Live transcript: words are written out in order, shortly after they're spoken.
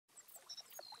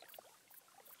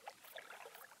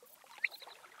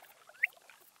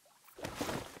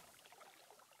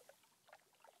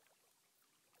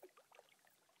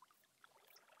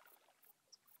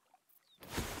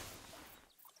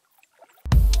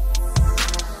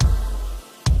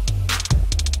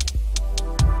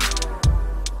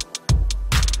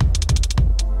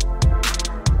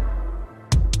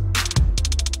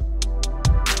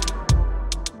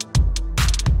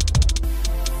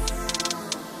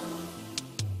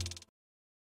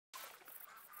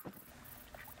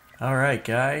Alright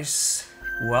guys,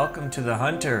 welcome to The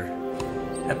Hunter,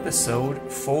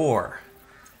 episode 4.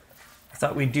 I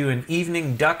thought we'd do an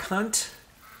evening duck hunt,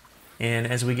 and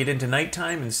as we get into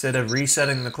nighttime, instead of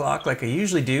resetting the clock like I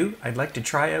usually do, I'd like to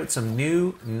try out some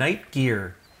new night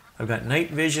gear. I've got night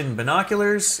vision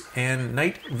binoculars and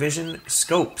night vision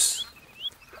scopes.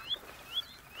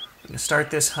 I'm going to start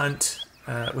this hunt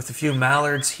with a few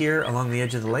mallards here along the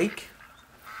edge of the lake.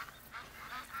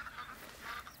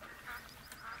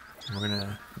 We're going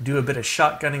to do a bit of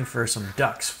shotgunning for some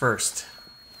ducks first.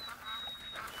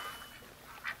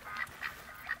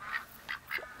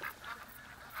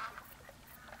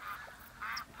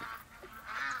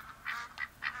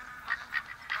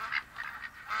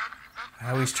 I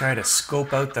always try to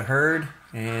scope out the herd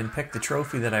and pick the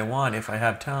trophy that I want if I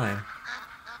have time.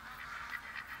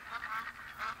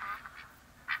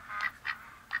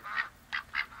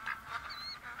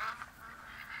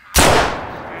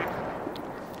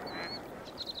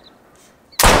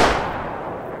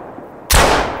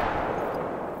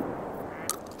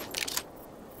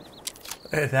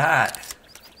 Look at that.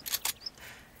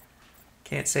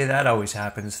 Can't say that always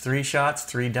happens. 3 shots,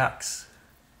 3 ducks.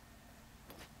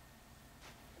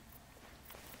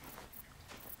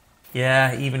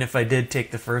 Yeah, even if I did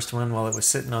take the first one while it was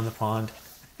sitting on the pond.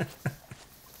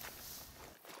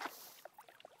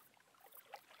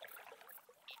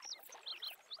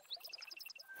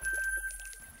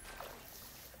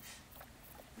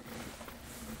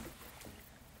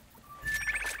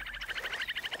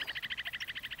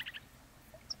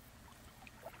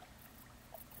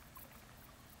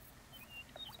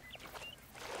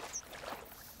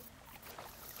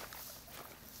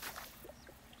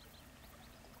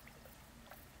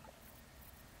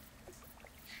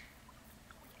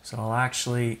 So I'll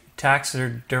actually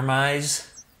taxidermize.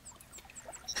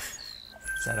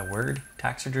 Is that a word?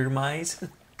 Taxidermize?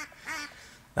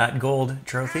 That gold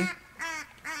trophy.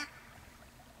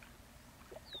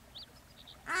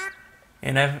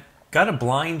 And I've got a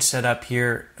blind set up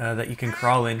here that you can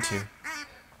crawl into.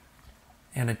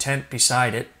 And a tent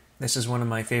beside it. This is one of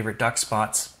my favorite duck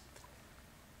spots.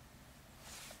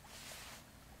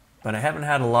 But I haven't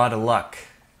had a lot of luck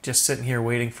just sitting here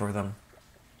waiting for them.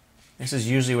 This is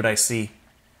usually what I see.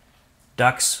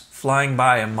 Ducks flying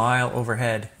by a mile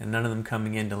overhead and none of them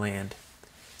coming in to land.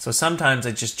 So sometimes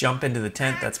I just jump into the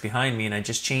tent that's behind me and I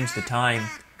just change the time,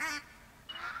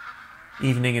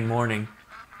 evening and morning.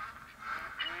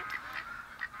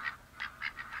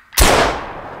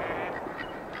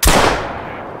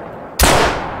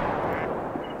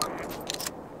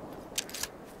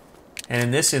 And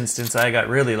in this instance I got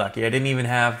really lucky. I didn't even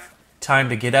have time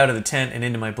to get out of the tent and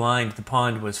into my blind. The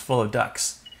pond was full of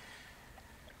ducks.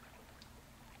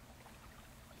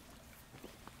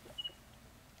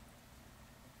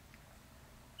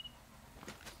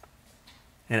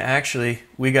 And actually,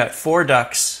 we got 4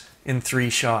 ducks in 3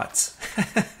 shots.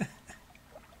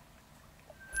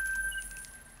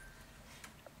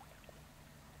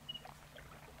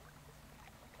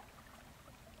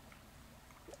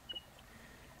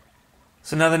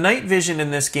 So now the night vision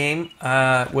in this game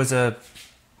was a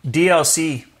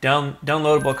DLC,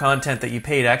 downloadable content that you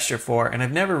paid extra for, and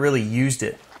I've never really used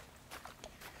it.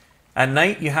 At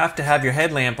night you have to have your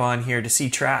headlamp on here to see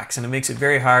tracks, and it makes it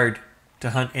very hard to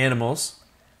hunt animals,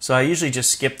 so I usually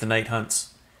just skip the night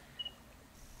hunts.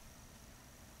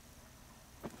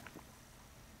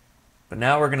 But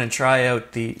now we're going to try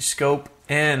out the scope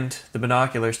and the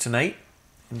binoculars tonight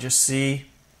and just see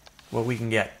what we can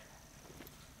get.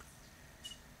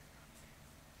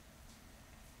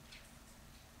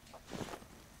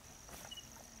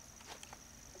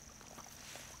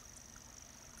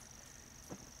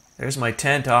 There's my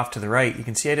tent off to the right. You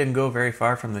can see I didn't go very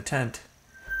far from the tent.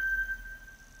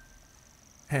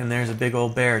 And there's a big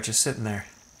old bear just sitting there.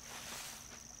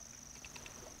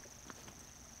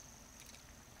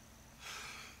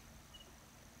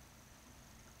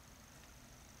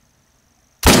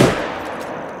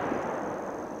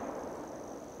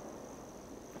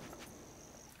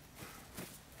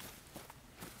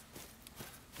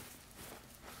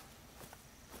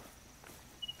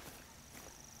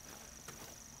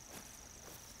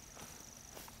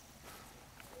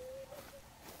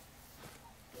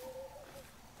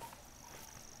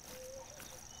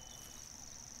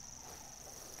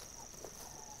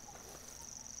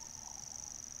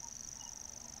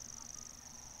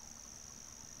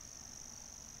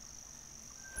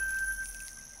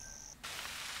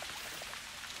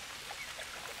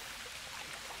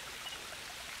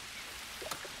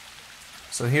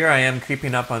 So here I am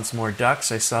creeping up on some more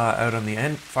ducks I saw out on the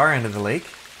far end of the lake.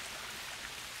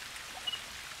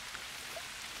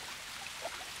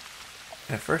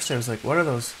 At first I was like, what are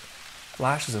those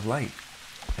flashes of light?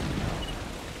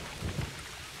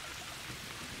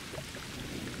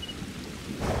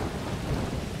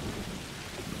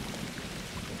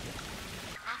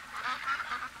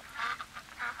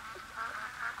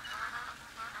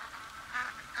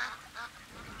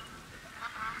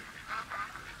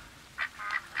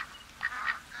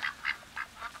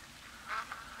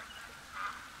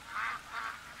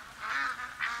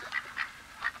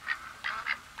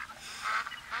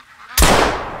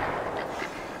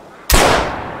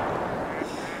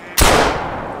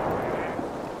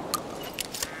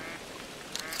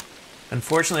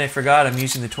 Unfortunately, I forgot I'm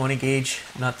using the 20 gauge,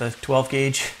 not the 12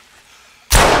 gauge.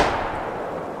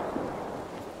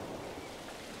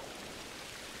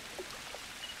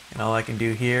 And all I can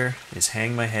do here is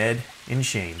hang my head in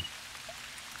shame.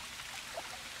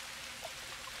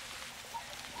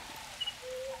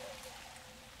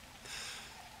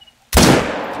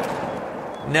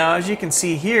 Now, as you can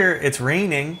see here, it's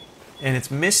raining and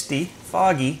it's misty,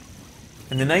 foggy,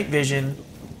 and the night vision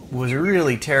was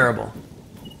really terrible.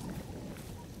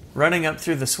 Running up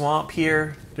through the swamp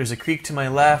here, there's a creek to my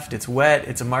left, it's wet,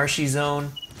 it's a marshy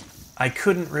zone. I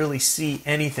couldn't really see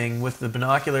anything with the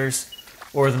binoculars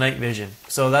or the night vision.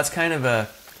 So that's kind of a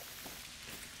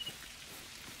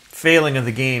failing of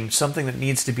the game, something that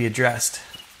needs to be addressed.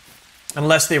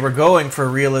 Unless they were going for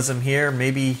realism here,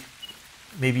 maybe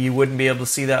you wouldn't be able to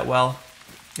see that well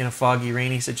in a foggy,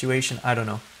 rainy situation. I don't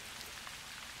know.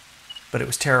 But it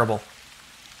was terrible.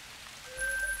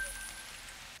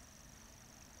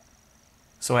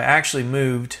 So I actually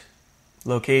moved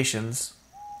locations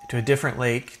to a different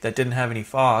lake that didn't have any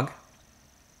fog.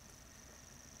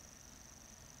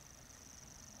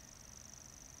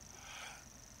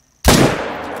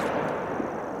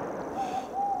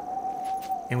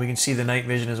 And we can see the night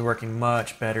vision is working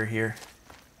much better here.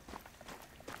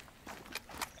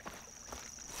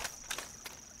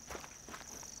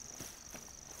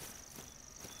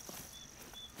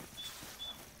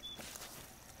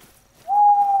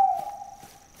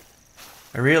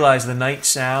 I realize the night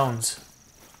sounds,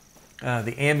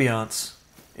 the ambiance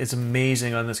is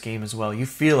amazing on this game as well. You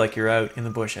feel like you're out in the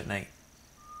bush at night.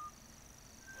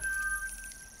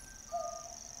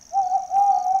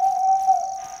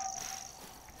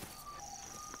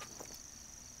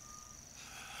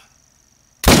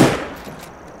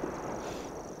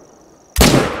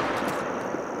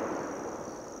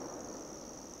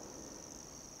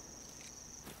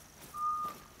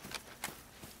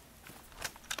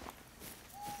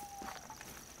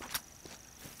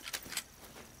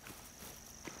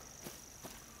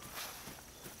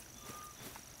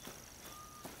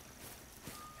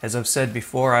 As I've said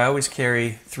before, I always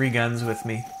carry 3 guns with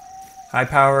me. High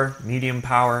power, medium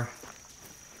power,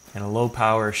 and a low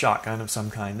power shotgun of some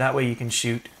kind. That way you can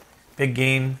shoot big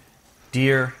game,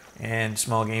 deer, and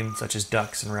small game such as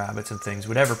ducks and rabbits and things.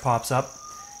 Whatever pops up,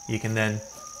 you can then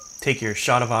take your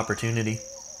shot of opportunity.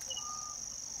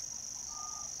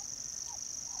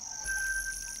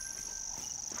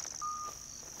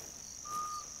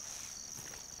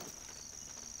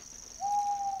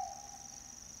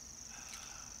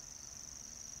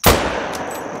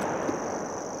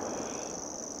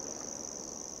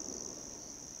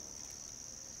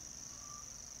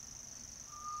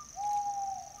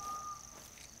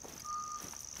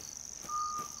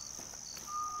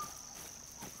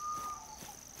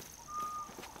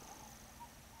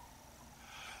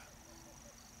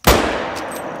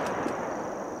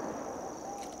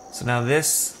 So now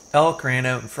this elk ran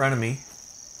out in front of me,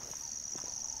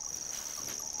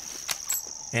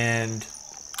 and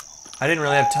I didn't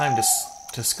really have time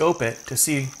to scope it to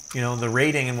see, the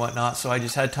rating and whatnot, so I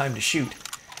just had time to shoot.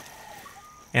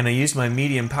 And I used my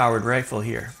medium powered rifle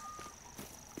here.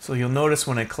 So you'll notice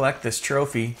when I collect this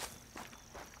trophy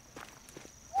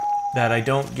that I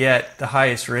don't get the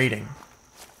highest rating.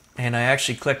 And I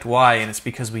actually clicked Y, and it's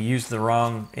because we used the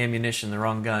wrong ammunition, the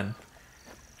wrong gun.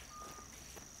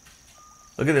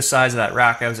 Look at the size of that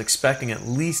rack. I was expecting at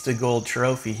least a gold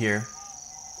trophy here.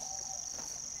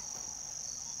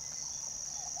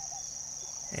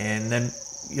 And then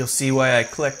you'll see why I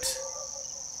clicked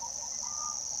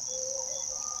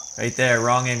right there,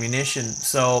 wrong ammunition.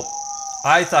 So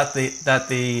I thought that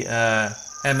the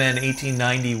MN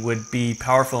 1890 would be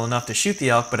powerful enough to shoot the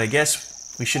elk, but I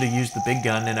guess we should have used the big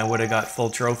gun and I would have got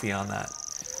full trophy on that.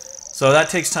 So that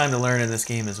takes time to learn in this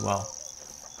game as well.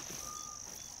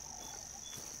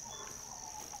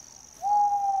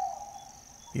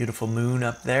 Beautiful moon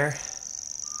up there.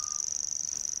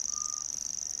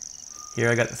 Here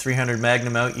I got the 300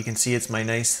 Magnum out. You can see it's my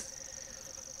nice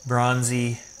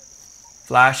bronzy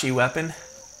flashy weapon.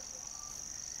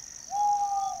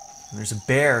 And there's a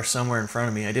bear somewhere in front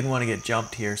of me. I didn't want to get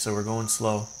jumped here, so we're going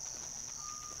slow.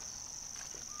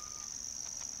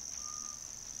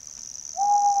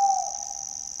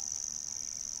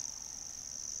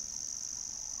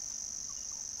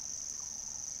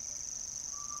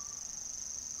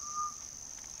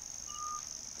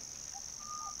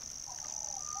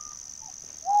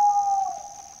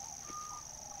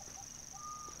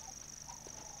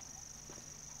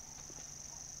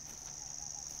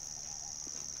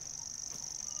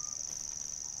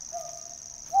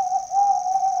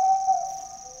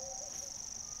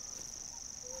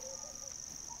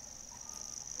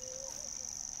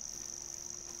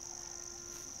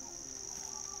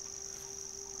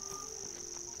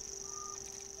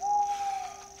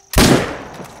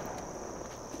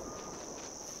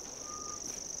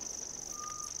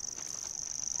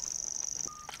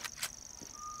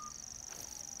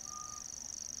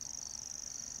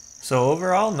 So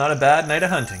overall, not a bad night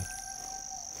of hunting.